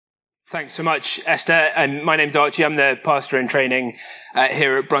Thanks so much, Esther. My name's Archie. I'm the pastor in training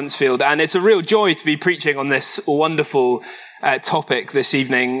here at Bruntsfield, and it's a real joy to be preaching on this wonderful topic this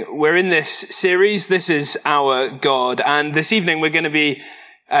evening. We're in this series, This is Our God, and this evening we're going to be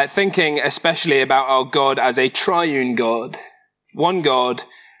thinking especially about our God as a triune God. One God,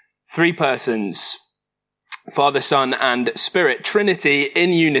 three persons, Father, Son, and Spirit, Trinity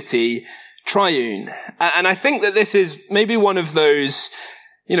in unity, triune. And I think that this is maybe one of those,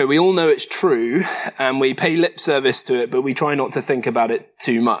 we all know it's true and we pay lip service to it, but we try not to think about it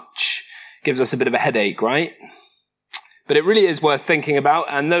too much. Gives us a bit of a headache, right? But it really is worth thinking about.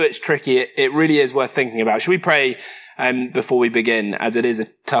 And though it's tricky, it really is worth thinking about. Should we pray before we begin, as it is a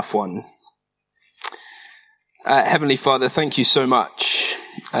tough one? Heavenly Father, thank you so much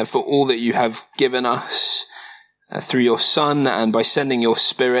for all that you have given us through your Son and by sending your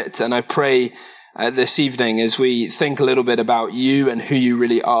Spirit. And I pray this evening, as we think a little bit about you and who you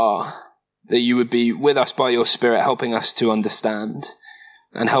really are, that you would be with us by your Spirit, helping us to understand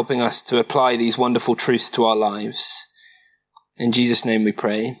and helping us to apply these wonderful truths to our lives. In Jesus' name we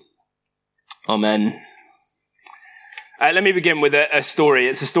pray. Amen. Let me begin with a story.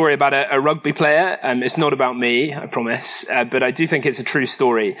 It's a story about a rugby player. It's not about me, I promise, but I do think it's a true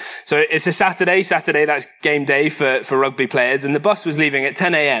story. So it's a Saturday, that's game day for rugby players, and the bus was leaving at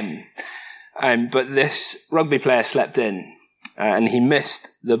 10 a.m. But this rugby player slept in, and he missed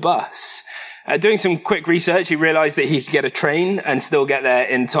the bus. Doing some quick research, he realized that he could get a train and still get there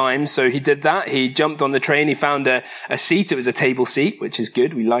in time. So he did that. He jumped on the train. He found a seat. It was a table seat, which is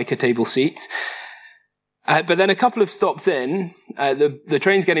good. We like a table seat. But then a couple of stops in, the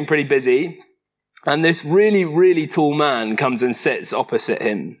train's getting pretty busy, and this really, really tall man comes and sits opposite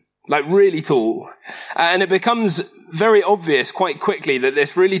him. Like really tall. And it becomes very obvious quite quickly that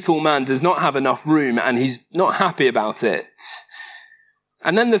this really tall man does not have enough room and he's not happy about it.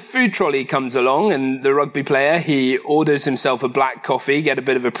 And then the food trolley comes along and the rugby player, he orders himself a black coffee, get a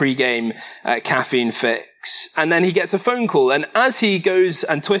bit of a pre-game caffeine fix. And then he gets a phone call. And as he goes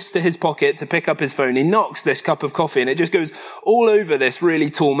and twists to his pocket to pick up his phone, he knocks this cup of coffee and it just goes all over this really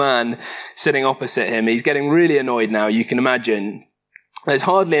tall man sitting opposite him. He's getting really annoyed now, you can imagine. There's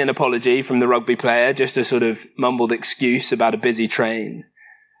hardly an apology from the rugby player, just a sort of mumbled excuse about a busy train.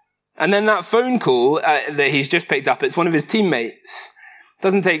 And then that phone call that he's just picked up, it's one of his teammates.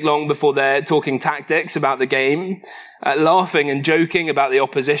 Doesn't take long before they're talking tactics about the game, laughing and joking about the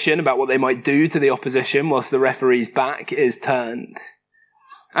opposition, about what they might do to the opposition whilst the referee's back is turned.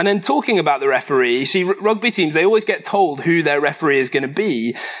 And then talking about the referee, you see, rugby teams, they always get told who their referee is going to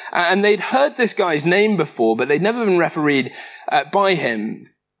be. And they'd heard this guy's name before, but they'd never been refereed by him.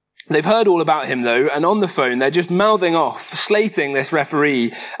 They've heard all about him, though, and on the phone, they're just mouthing off, slating this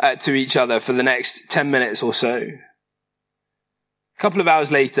referee to each other for the next 10 minutes or so. A couple of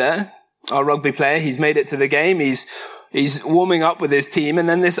hours later, our rugby player, he's made it to the game. He's warming up with his team, and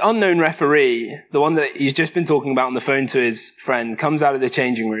then this unknown referee, the one that he's just been talking about on the phone to his friend, comes out of the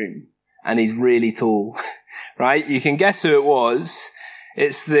changing room, and he's really tall, right? You can guess who it was.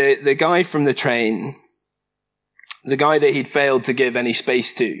 It's the guy from the train, the guy that he'd failed to give any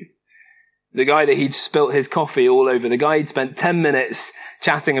space to, the guy that he'd spilt his coffee all over, the guy he'd spent 10 minutes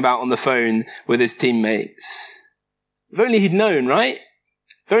chatting about on the phone with his teammates. If only he'd known, right?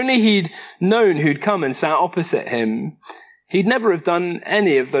 If only he'd known who'd come and sat opposite him, he'd never have done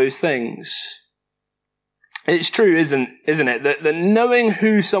any of those things. It's true, isn't it? That knowing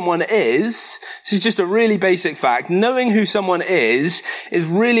who someone is, this is just a really basic fact, knowing who someone is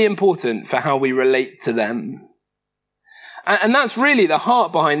really important for how we relate to them. And that's really the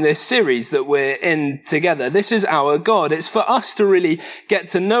heart behind this series that we're in together. This is our God. It's for us to really get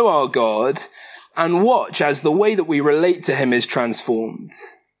to know our God and watch as the way that we relate to him is transformed.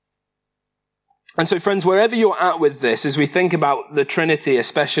 And so, friends, wherever you're at with this, as we think about the Trinity,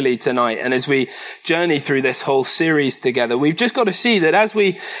 especially tonight, and as we journey through this whole series together, we've just got to see that as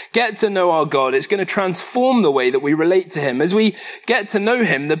we get to know our God, it's going to transform the way that we relate to him. As we get to know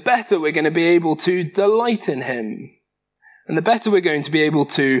him, the better we're going to be able to delight in him. And the better we're going to be able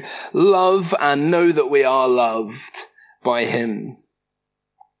to love and know that we are loved by him.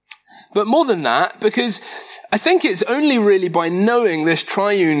 But more than that, because I think it's only really by knowing this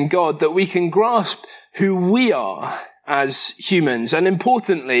triune God that we can grasp who we are as humans, and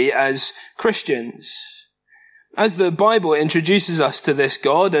importantly, as Christians. As the Bible introduces us to this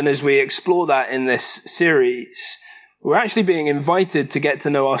God, and as we explore that in this series, we're actually being invited to get to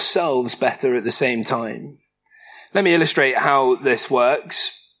know ourselves better at the same time. Let me illustrate how this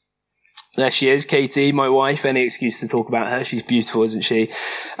works. There she is, Katie, my wife. Any excuse to talk about her. She's beautiful, isn't she?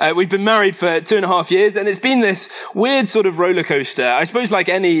 We've been married for 2.5 years, and it's been this weird sort of roller coaster. I suppose like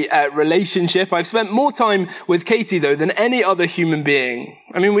any relationship, I've spent more time with Katie, though, than any other human being.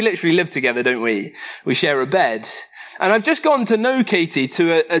 I mean, we literally live together, don't we? We share a bed. And I've just gotten to know Katie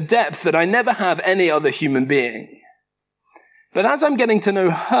to a depth that I never have any other human being. But as I'm getting to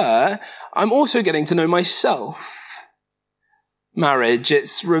know her, I'm also getting to know myself. Marriage,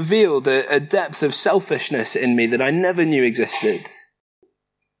 it's revealed a depth of selfishness in me that I never knew existed.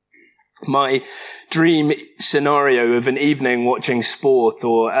 My dream scenario of an evening watching sport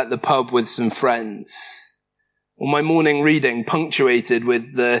or at the pub with some friends, or my morning reading punctuated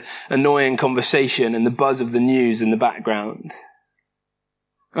with the annoying conversation and the buzz of the news in the background.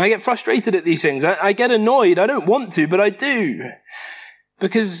 I get frustrated at these things. I get annoyed. I don't want to, but I do,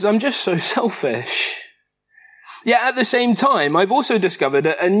 because I'm just so selfish. Yet at the same time, I've also discovered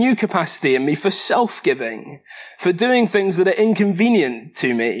a new capacity in me for self-giving, for doing things that are inconvenient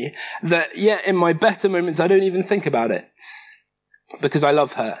to me, that yet in my better moments I don't even think about it, because I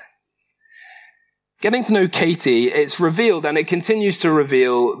love her. Getting to know Katie, it's revealed, and it continues to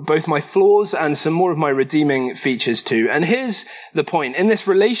reveal, both my flaws and some more of my redeeming features too. And here's the point. In this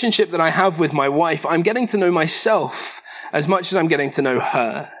relationship that I have with my wife, I'm getting to know myself as much as I'm getting to know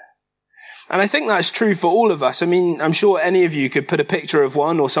her. And I think that's true for all of us. I mean, I'm sure any of you could put a picture of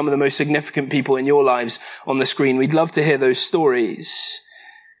one or some of the most significant people in your lives on the screen. We'd love to hear those stories.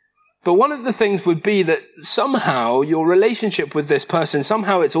 But one of the things would be that somehow your relationship with this person,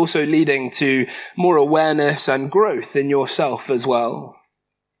 somehow it's also leading to more awareness and growth in yourself as well.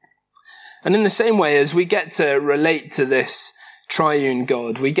 And in the same way, as we get to relate to this triune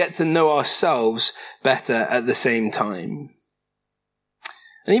God, we get to know ourselves better at the same time.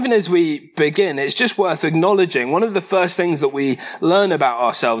 And even as we begin, it's just worth acknowledging one of the first things that we learn about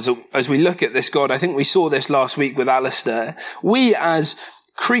ourselves as we look at this God. I think we saw this last week with Alistair. We as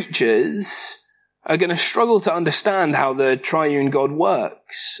creatures are going to struggle to understand how the triune God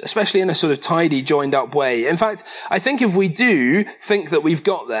works, especially in a sort of tidy, joined up way. In fact, I think if we do think that we've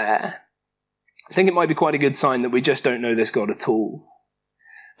got there, I think it might be quite a good sign that we just don't know this God at all.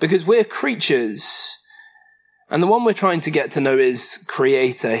 Because we're creatures. And the one we're trying to get to know is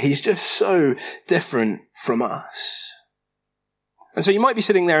Creator. He's just so different from us. And so you might be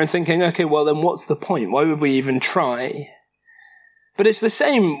sitting there and thinking, okay, well then what's the point? Why would we even try? But it's the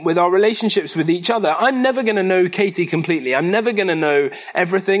same with our relationships with each other. I'm never going to know Katie completely. I'm never going to know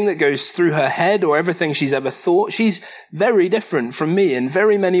everything that goes through her head or everything she's ever thought. She's very different from me in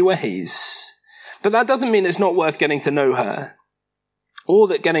very many ways. But that doesn't mean it's not worth getting to know her. Or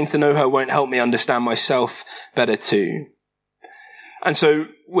that getting to know her won't help me understand myself better too. And so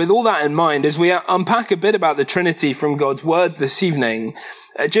with all that in mind, as we unpack a bit about the Trinity from God's Word this evening,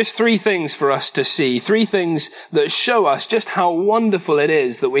 just 3 things for us to see, 3 things that show us just how wonderful it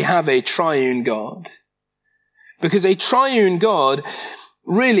is that we have a triune God. Because a triune God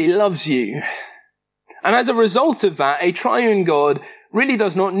really loves you. And as a result of that, a triune God really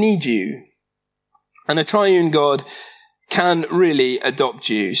does not need you. And a triune God can really adopt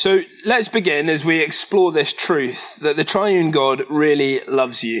you. So let's begin as we explore this truth that the triune God really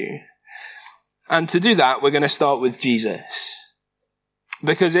loves you. And to do that, we're going to start with Jesus.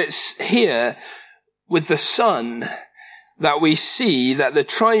 Because it's here with the Son that we see that the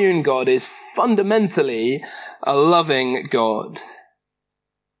triune God is fundamentally a loving God.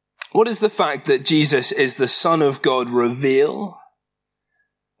 What does the fact that Jesus is the Son of God reveal?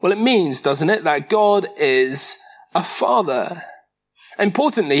 Well, it means, doesn't it, that God is a father.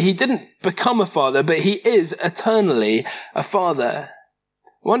 Importantly, he didn't become a father, but he is eternally a father.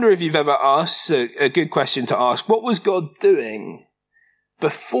 I wonder if you've ever asked, a good question to ask, what was God doing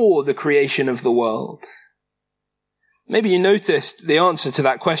before the creation of the world? Maybe you noticed the answer to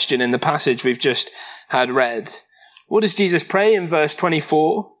that question in the passage we've just had read. What does Jesus pray in verse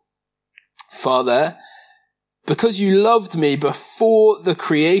 24? Father, because you loved me before the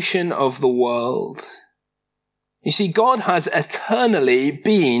creation of the world. You see, God has eternally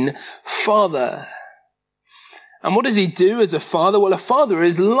been Father. And what does he do as a father? Well, a father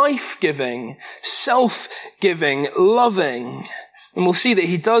is life-giving, self-giving, loving. And we'll see that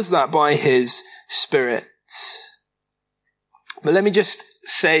he does that by his Spirit. But let me just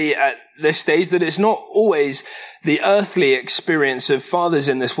say at this stage that it's not always the earthly experience of fathers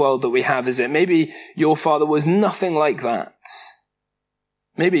in this world that we have, is it? Maybe your father was nothing like that.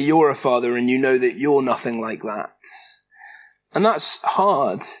 Maybe you're a father and you know that you're nothing like that. And that's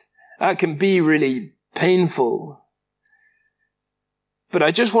hard. That can be really painful. But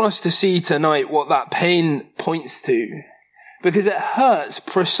I just want us to see tonight what that pain points to. because it hurts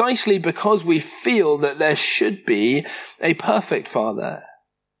precisely because we feel that there should be a perfect Father.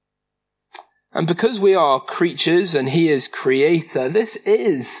 And because we are creatures and he is creator, this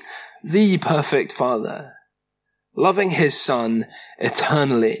is the perfect Father, loving his Son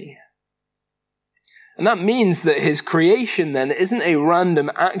eternally. And that means that his creation then isn't a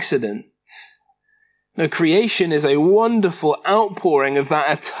random accident. No, creation is a wonderful outpouring of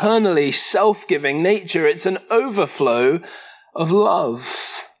that eternally self-giving nature. It's an overflow of love.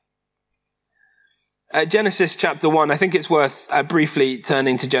 Genesis chapter 1, I think it's worth briefly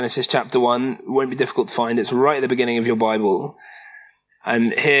turning to Genesis chapter 1. It won't be difficult to find. It's right at the beginning of your Bible.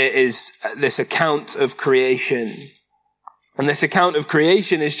 And here is this account of creation. And this account of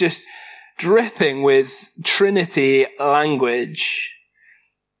creation is just dripping with Trinity language.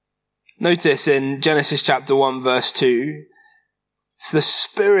 Notice in Genesis chapter 1 verse 2, it's the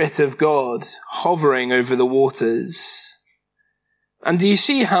Spirit of God hovering over the waters. And do you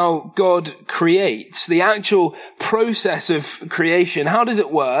see how God creates? The actual process of creation, how does it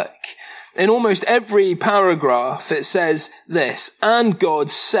work? In almost every paragraph it says this, and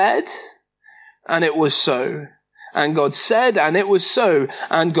God said, and it was so. And God said, and it was so.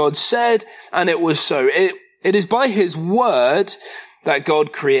 And God said, and it was so. It is by his word that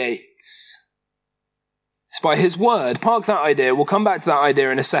God creates. It's by his word. Park that idea. We'll come back to that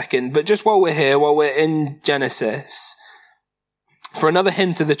idea in a second. But just while we're here, while we're in Genesis, for another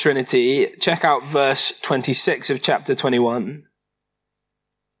hint of the Trinity, check out verse 26 of chapter 21.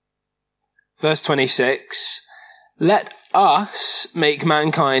 Verse 26, let us make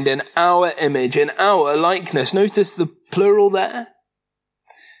mankind in our image, in our likeness. Notice the plural there.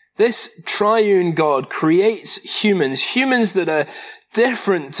 This triune God creates humans that are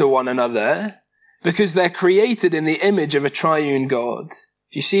different to one another because they're created in the image of a triune God. Do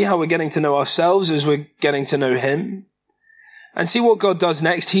you see how we're getting to know ourselves as we're getting to know him? And see what God does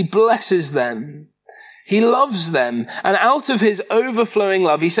next. He blesses them. He loves them. And out of his overflowing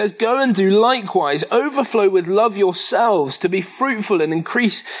love, he says, go and do likewise. Overflow with love yourselves to be fruitful and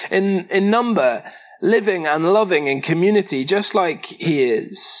increase in number, living and loving in community, just like he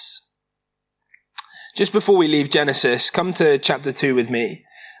is. Just before we leave Genesis, come to chapter 2 with me.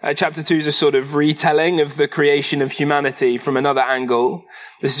 Chapter 2 is a sort of retelling of the creation of humanity from another angle.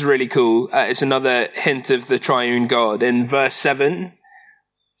 This is really cool. It's another hint of the triune God. In verse 7,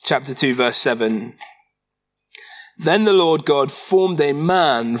 chapter 2, verse 7, then the Lord God formed a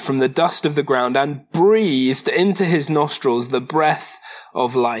man from the dust of the ground and breathed into his nostrils the breath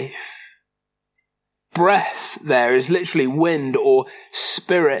of life. Breath there is literally wind or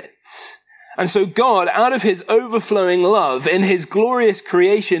spirit. And so God, out of his overflowing love in his glorious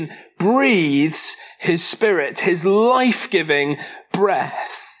creation, breathes his spirit, his life-giving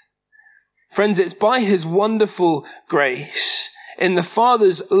breath. Friends, it's by his wonderful grace in the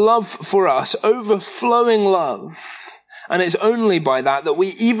Father's love for us, overflowing love. And it's only by that that we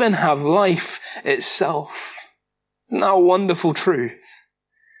even have life itself. Isn't that a wonderful truth?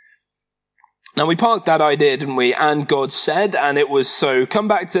 Now, we parked that idea, didn't we? And God said, and it was so. Come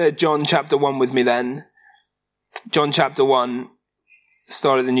back to John chapter 1 with me then. John chapter 1,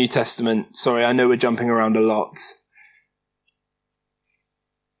 start of the New Testament. Sorry, I know we're jumping around a lot.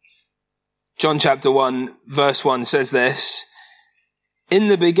 John chapter 1, verse 1 says this, in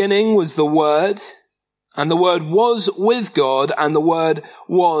the beginning was the Word, and the Word was with God, and the Word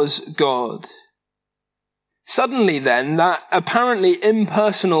was God. Suddenly then, that apparently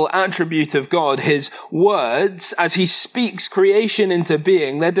impersonal attribute of God, his words, as he speaks creation into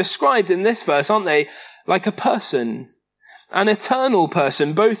being, they're described in this verse, aren't they, like a person, an eternal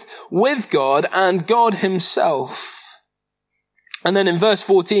person, both with God and God himself. And then in verse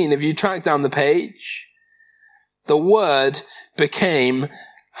 14, if you track down the page, the Word became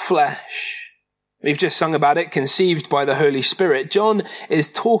flesh. We've just sung about it, conceived by the Holy Spirit. John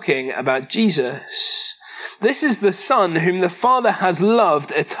is talking about Jesus. This is the Son whom the Father has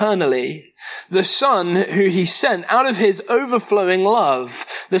loved eternally. The Son who he sent out of his overflowing love.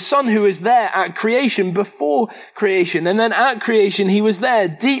 The Son who was there at creation, before creation. And then at creation, he was there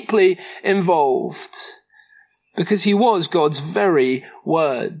deeply involved. Because he was God's very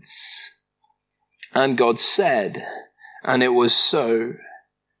words. And God said, and it was so.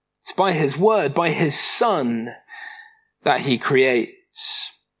 It's by his word, by his Son, that he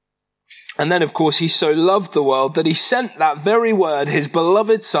creates. And then, of course, he so loved the world that he sent that very word, his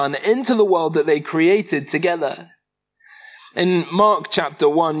beloved Son, into the world that they created together. In Mark chapter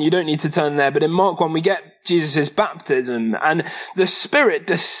 1, you don't need to turn there, but in Mark 1, we get Jesus' baptism, and the Spirit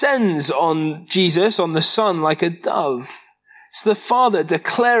descends on Jesus, on the Son, like a dove. It's the Father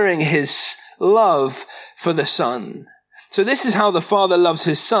declaring his love for the Son. So this is how the Father loves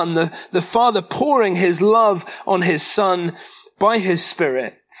his Son, the Father pouring his love on his Son by his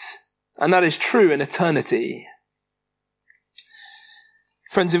Spirit. And that is true in eternity.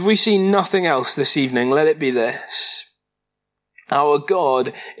 Friends, if we see nothing else this evening, let it be this. Our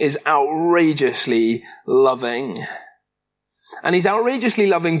God is outrageously loving. And he's outrageously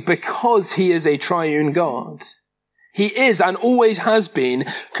loving because he is a triune God. He is and always has been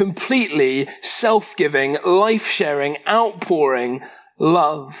completely self-giving, life-sharing, outpouring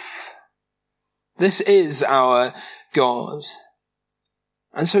love. This is our God.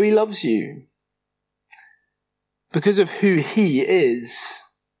 And so he loves you because of who he is,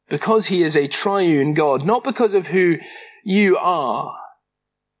 because he is a triune God, not because of who you are.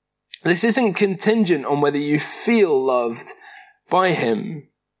 This isn't contingent on whether you feel loved by him.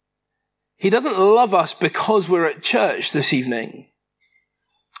 He doesn't love us because we're at church this evening.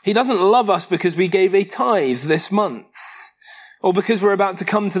 He doesn't love us because we gave a tithe this month, or because we're about to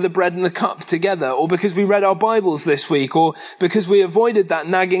come to the bread and the cup together, or because we read our Bibles this week, or because we avoided that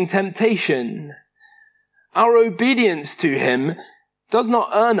nagging temptation. Our obedience to him does not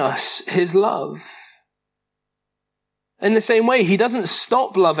earn us his love. In the same way, he doesn't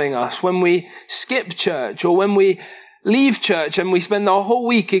stop loving us when we skip church or when we leave church and we spend our whole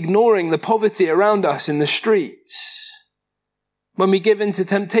week ignoring the poverty around us in the streets. When we give in to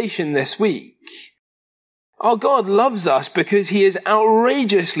temptation this week. Our God loves us because he is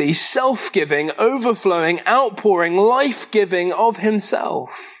outrageously self-giving, overflowing, outpouring, life-giving of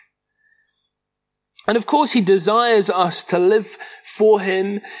himself. And of course, he desires us to live for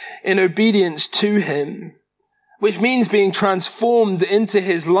him in obedience to him, which means being transformed into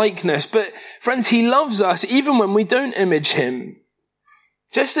his likeness. But friends, he loves us even when we don't image him,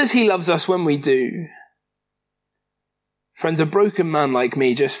 just as he loves us when we do. Friends, a broken man like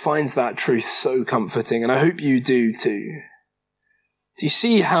me just finds that truth so comforting, and I hope you do too. Do you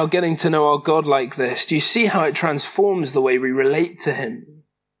see how getting to know our God like this, do you see how it transforms the way we relate to him?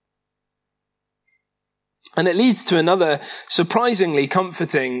 And it leads to another surprisingly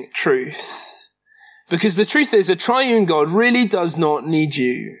comforting truth. Because the truth is, a triune God really does not need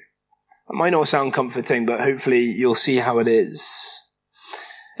you. It might not sound comforting, but hopefully you'll see how it is.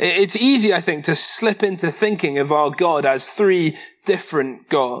 It's easy, I think, to slip into thinking of our God as three different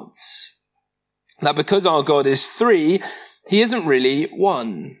gods. That because our God is three, he isn't really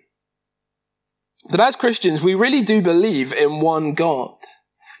one. But as Christians, we really do believe in one God.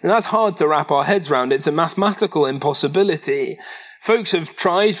 And that's hard to wrap our heads around. It's a mathematical impossibility. Folks have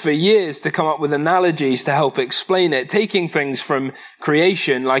tried for years to come up with analogies to help explain it, taking things from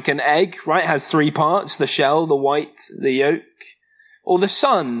creation, like an egg, right, has three parts, the shell, the white, the yolk. Or the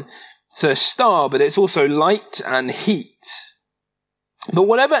sun, it's a star, but it's also light and heat. But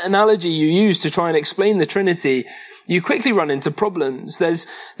whatever analogy you use to try and explain the Trinity, you quickly run into problems. There's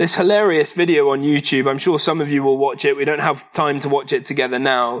this hilarious video on YouTube. I'm sure some of you will watch it. We don't have time to watch it together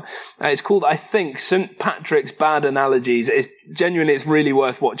now. It's called, I think, St. Patrick's Bad Analogies. It's really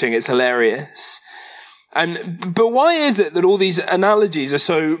worth watching. It's hilarious. But why is it that all these analogies are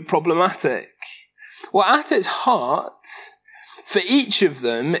so problematic? Well, at its heart, for each of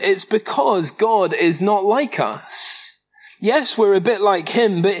them, it's because God is not like us. Yes, we're a bit like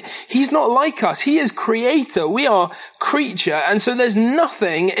him, but he's not like us. He is creator. We are creature. And so there's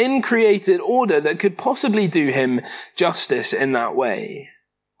nothing in created order that could possibly do him justice in that way.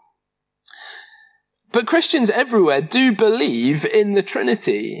 But Christians everywhere do believe in the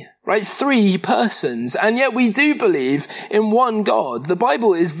Trinity, right? Three persons. And yet we do believe in one God. The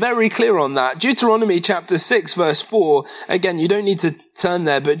Bible is very clear on that. Deuteronomy chapter 6 verse 4. Again, you don't need to turn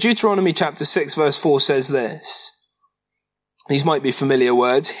there, but Deuteronomy chapter 6 verse 4 says this. These might be familiar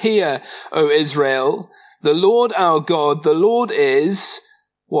words. Hear, O Israel, the Lord our God, the Lord is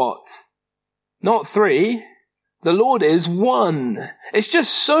what? Not three. The Lord is one. It's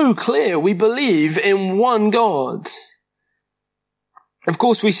just so clear we believe in one God. Of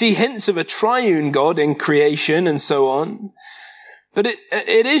course, we see hints of a triune God in creation and so on. But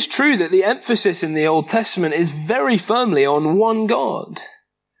it is true that the emphasis in the Old Testament is very firmly on one God.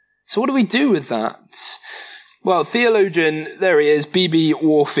 So what do we do with that? Well, theologian, there he is, B.B.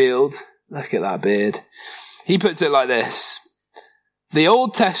 Warfield. Look at that beard. He puts it like this. The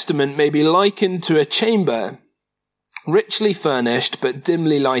Old Testament may be likened to a chamber, richly furnished but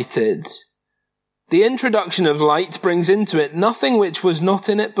dimly lighted. The introduction of light brings into it nothing which was not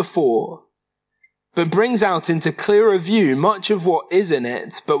in it before, but brings out into clearer view much of what is in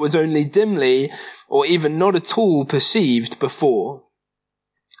it, but was only dimly or even not at all perceived before.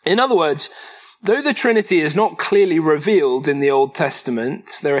 In other words, Though the Trinity is not clearly revealed in the Old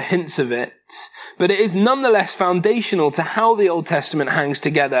Testament, there are hints of it, but it is nonetheless foundational to how the Old Testament hangs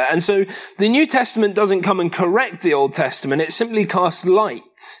together. And so the New Testament doesn't come and correct the Old Testament, it simply casts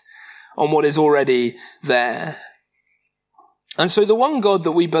light on what is already there. And so the one God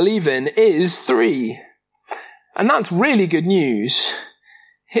that we believe in is three. And that's really good news.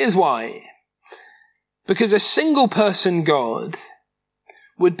 Here's why. Because a single person God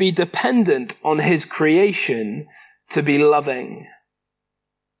would be dependent on his creation to be loving.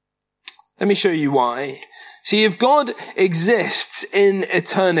 Let me show you why. See, if God exists in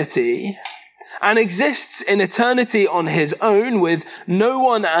eternity, and exists in eternity on his own with no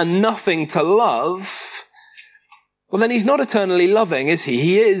one and nothing to love, well then he's not eternally loving, is he?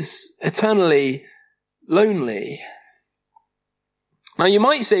 He is eternally lonely. Now you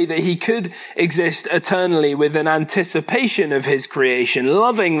might say that he could exist eternally with an anticipation of his creation,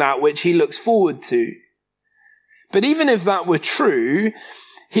 loving that which he looks forward to. But even if that were true,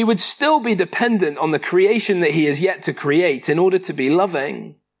 he would still be dependent on the creation that he is yet to create in order to be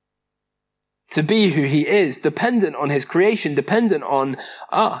loving, to be who he is, dependent on his creation, dependent on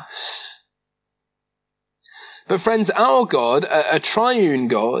us. But friends, our God, a triune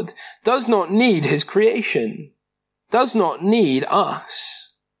God, does not need his creation, does not need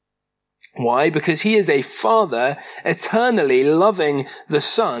us. Why? Because he is a Father eternally loving the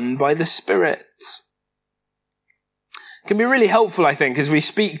Son by the Spirit. It can be really helpful, I think, as we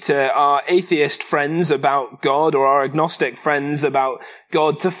speak to our atheist friends about God or our agnostic friends about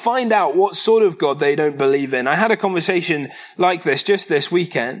God to find out what sort of God they don't believe in. I had a conversation like this just this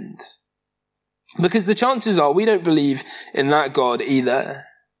weekend. Because the chances are we don't believe in that God either.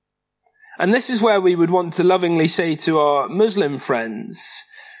 And this is where we would want to lovingly say to our Muslim friends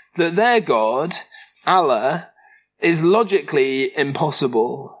that their God, Allah, is logically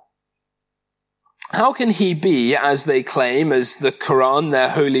impossible. How can he be, as they claim, as the Quran, their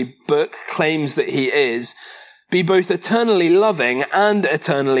holy book, claims that he is, be both eternally loving and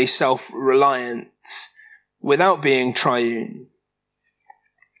eternally self-reliant without being triune?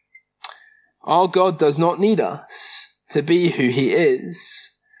 Our God does not need us to be who he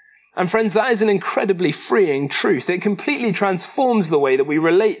is. And friends, that is an incredibly freeing truth. It completely transforms the way that we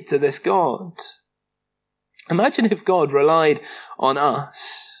relate to this God. Imagine if God relied on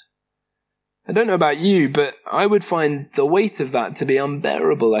us. I don't know about you, but I would find the weight of that to be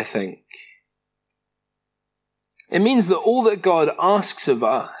unbearable, I think. It means that all that God asks of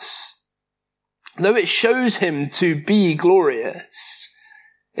us, though it shows him to be glorious,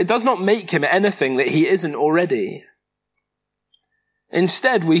 it does not make him anything that he isn't already.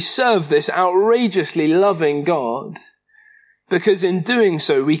 Instead, we serve this outrageously loving God because in doing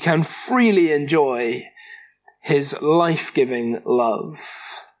so, we can freely enjoy his life-giving love.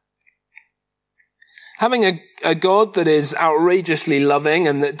 Having a God that is outrageously loving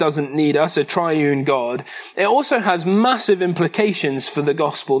and that doesn't need us, a triune God, it also has massive implications for the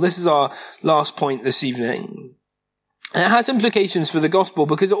gospel. This is our last point this evening. And it has implications for the gospel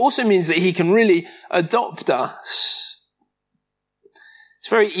because it also means that he can really adopt us. It's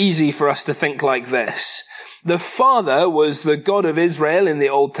very easy for us to think like this. The Father was the God of Israel in the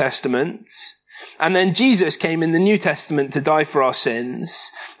Old Testament, and then Jesus came in the New Testament to die for our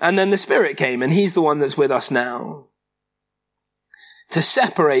sins, and then the Spirit came, and he's the one that's with us now. To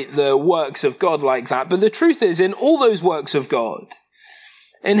separate the works of God like that. But the truth is, in all those works of God,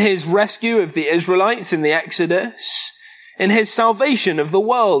 in his rescue of the Israelites in the Exodus, in his salvation of the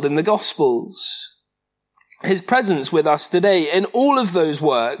world in the Gospels, his presence with us today, in all of those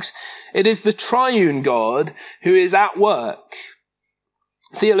works, it is the triune God who is at work.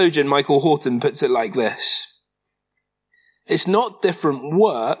 Theologian Michael Horton puts it like this. It's not different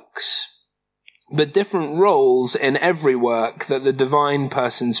works, but different roles in every work that the divine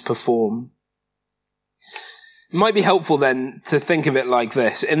persons perform. It might be helpful then to think of it like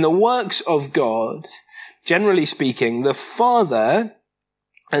this. In the works of God, generally speaking, the Father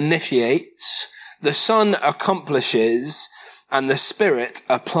initiates, the Son accomplishes, and the Spirit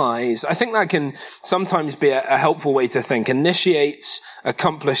applies. I think that can sometimes be a helpful way to think. Initiates,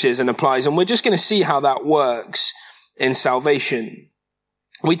 accomplishes, and applies. And we're just going to see how that works in salvation.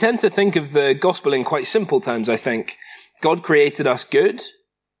 We tend to think of the gospel in quite simple terms, I think. God created us good,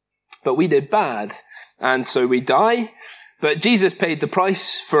 but we did bad. And so we die. But Jesus paid the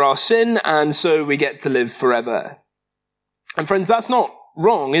price for our sin, and so we get to live forever. And friends, that's not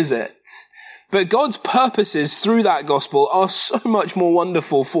wrong, is it? But God's purposes through that gospel are so much more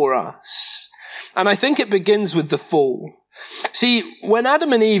wonderful for us. And I think it begins with the fall. See, when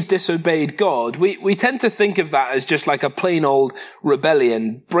Adam and Eve disobeyed God, we tend to think of that as just like a plain old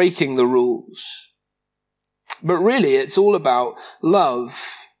rebellion, breaking the rules. But really, it's all about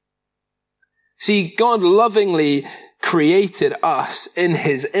love. See, God lovingly created us in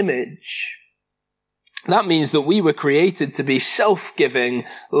his image. That means that we were created to be self-giving,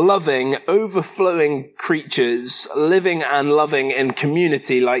 loving, overflowing creatures, living and loving in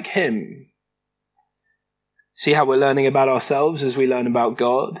community like him. See how we're learning about ourselves as we learn about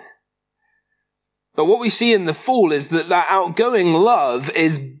God? But what we see in the fall is that outgoing love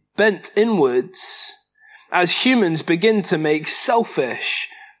is bent inwards as humans begin to make selfish,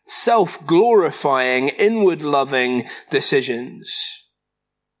 self-glorifying, inward-loving decisions.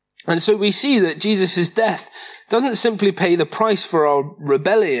 And so we see that Jesus' death doesn't simply pay the price for our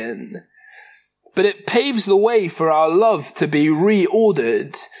rebellion, but it paves the way for our love to be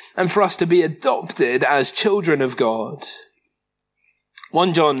reordered and for us to be adopted as children of God.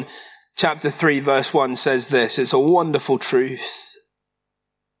 1 John chapter 3 verse 1 says this. It's a wonderful truth.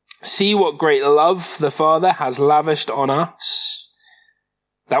 See what great love the Father has lavished on us,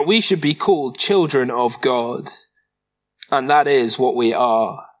 that we should be called children of God. And that is what we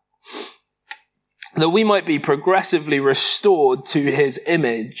are. That we might be progressively restored to his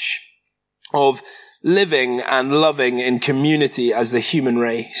image of living and loving in community as the human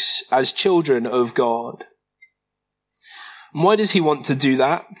race, as children of God. And why does he want to do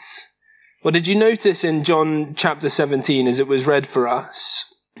that? Well, did you notice in John chapter 17, as it was read for us,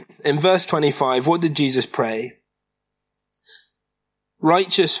 in verse 25, what did Jesus pray?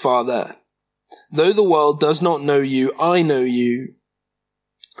 Righteous Father, though the world does not know you, I know you,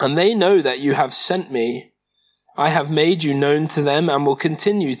 and they know that you have sent me. I have made you known to them and will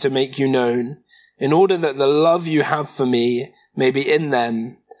continue to make you known, in order that the love you have for me may be in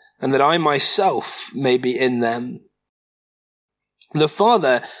them, and that I myself may be in them. The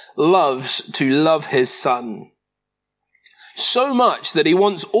Father loves to love his Son, so much that he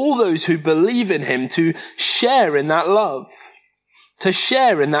wants all those who believe in him to share in that love, to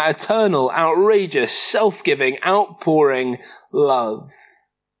share in that eternal, outrageous, self-giving, outpouring love.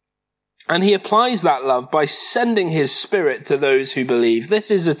 And he applies that love by sending his Spirit to those who believe. This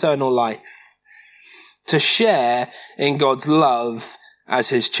is eternal life, to share in God's love as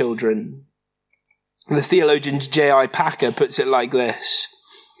his children. The theologian J.I. Packer puts it like this.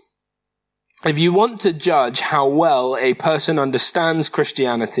 If you want to judge how well a person understands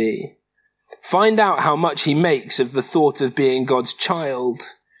Christianity, find out how much he makes of the thought of being God's child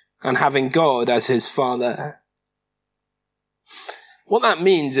and having God as his Father. What that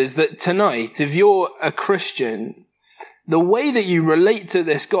means is that tonight, if you're a Christian, the way that you relate to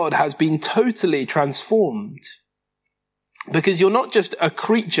this God has been totally transformed. Because you're not just a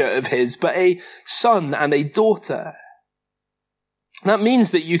creature of his, but a son and a daughter. That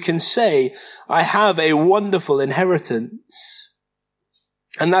means that you can say, I have a wonderful inheritance.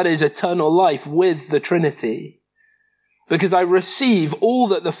 And that is eternal life with the Trinity. Because I receive all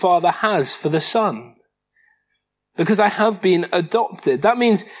that the Father has for the Son. Because I have been adopted. That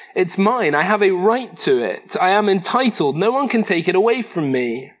means it's mine. I have a right to it. I am entitled. No one can take it away from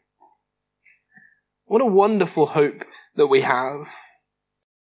me. What a wonderful hope that we have.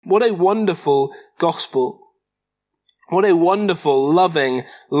 What a wonderful gospel. What a wonderful, loving,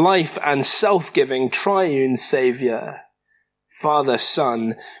 life and self-giving triune Saviour, Father,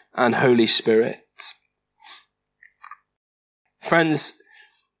 Son, and Holy Spirit. Friends,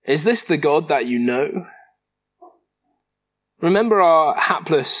 is this the God that you know? Remember our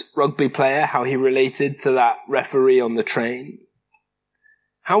hapless rugby player, how he related to that referee on the train?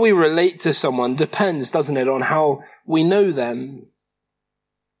 How we relate to someone depends, doesn't it, on how we know them?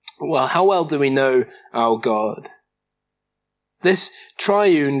 Well, how well do we know our God? This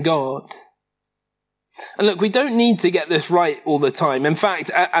triune God. And look, we don't need to get this right all the time. In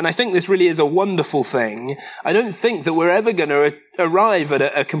fact, and I think this really is a wonderful thing, I don't think that we're ever going to arrive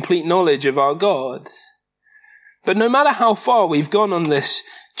at a complete knowledge of our God. But no matter how far we've gone on this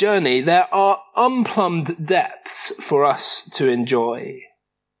journey, there are unplumbed depths for us to enjoy.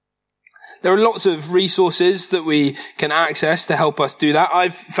 There are lots of resources that we can access to help us do that.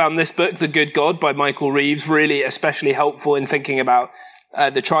 I've found this book, The Good God by Michael Reeves, really especially helpful in thinking about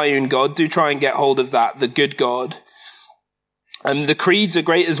the triune God. Do try and get hold of that, The Good God. The creeds are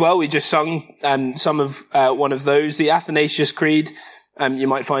great as well. We just sung some of one of those. The Athanasius Creed, you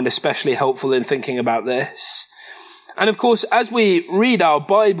might find especially helpful in thinking about this. And of course, as we read our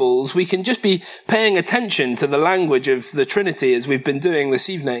Bibles, we can just be paying attention to the language of the Trinity as we've been doing this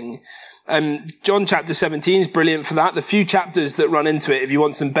evening. John chapter 17 is brilliant for that. The few chapters that run into it, if you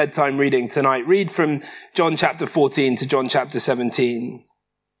want some bedtime reading tonight, read from John chapter 14 to John chapter 17.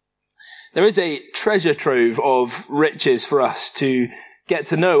 There is a treasure trove of riches for us to get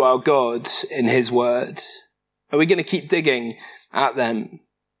to know our God in his word. Are we going to keep digging at them?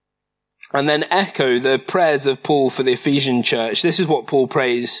 And then echo the prayers of Paul for the Ephesian church. This is what Paul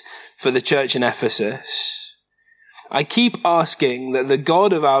prays for the church in Ephesus. I keep asking that the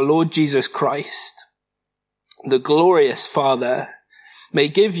God of our Lord Jesus Christ, the glorious Father, may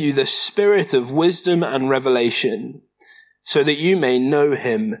give you the spirit of wisdom and revelation so that you may know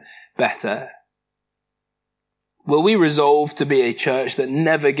him better. Will we resolve to be a church that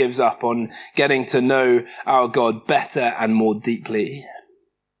never gives up on getting to know our God better and more deeply?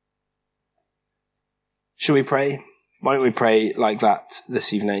 Shall we pray? Why don't we pray like that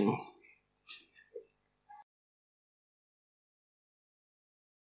this evening?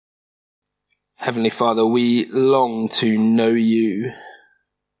 Heavenly Father, we long to know you.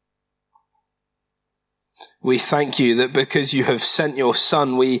 We thank you that because you have sent your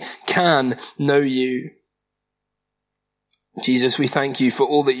Son, we can know you. Jesus, we thank you for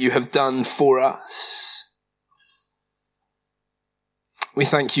all that you have done for us. We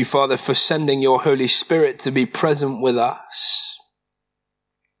thank you, Father, for sending your Holy Spirit to be present with us.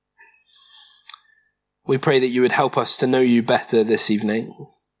 We pray that you would help us to know you better this evening.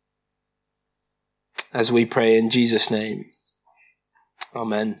 As we pray in Jesus' name.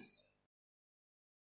 Amen.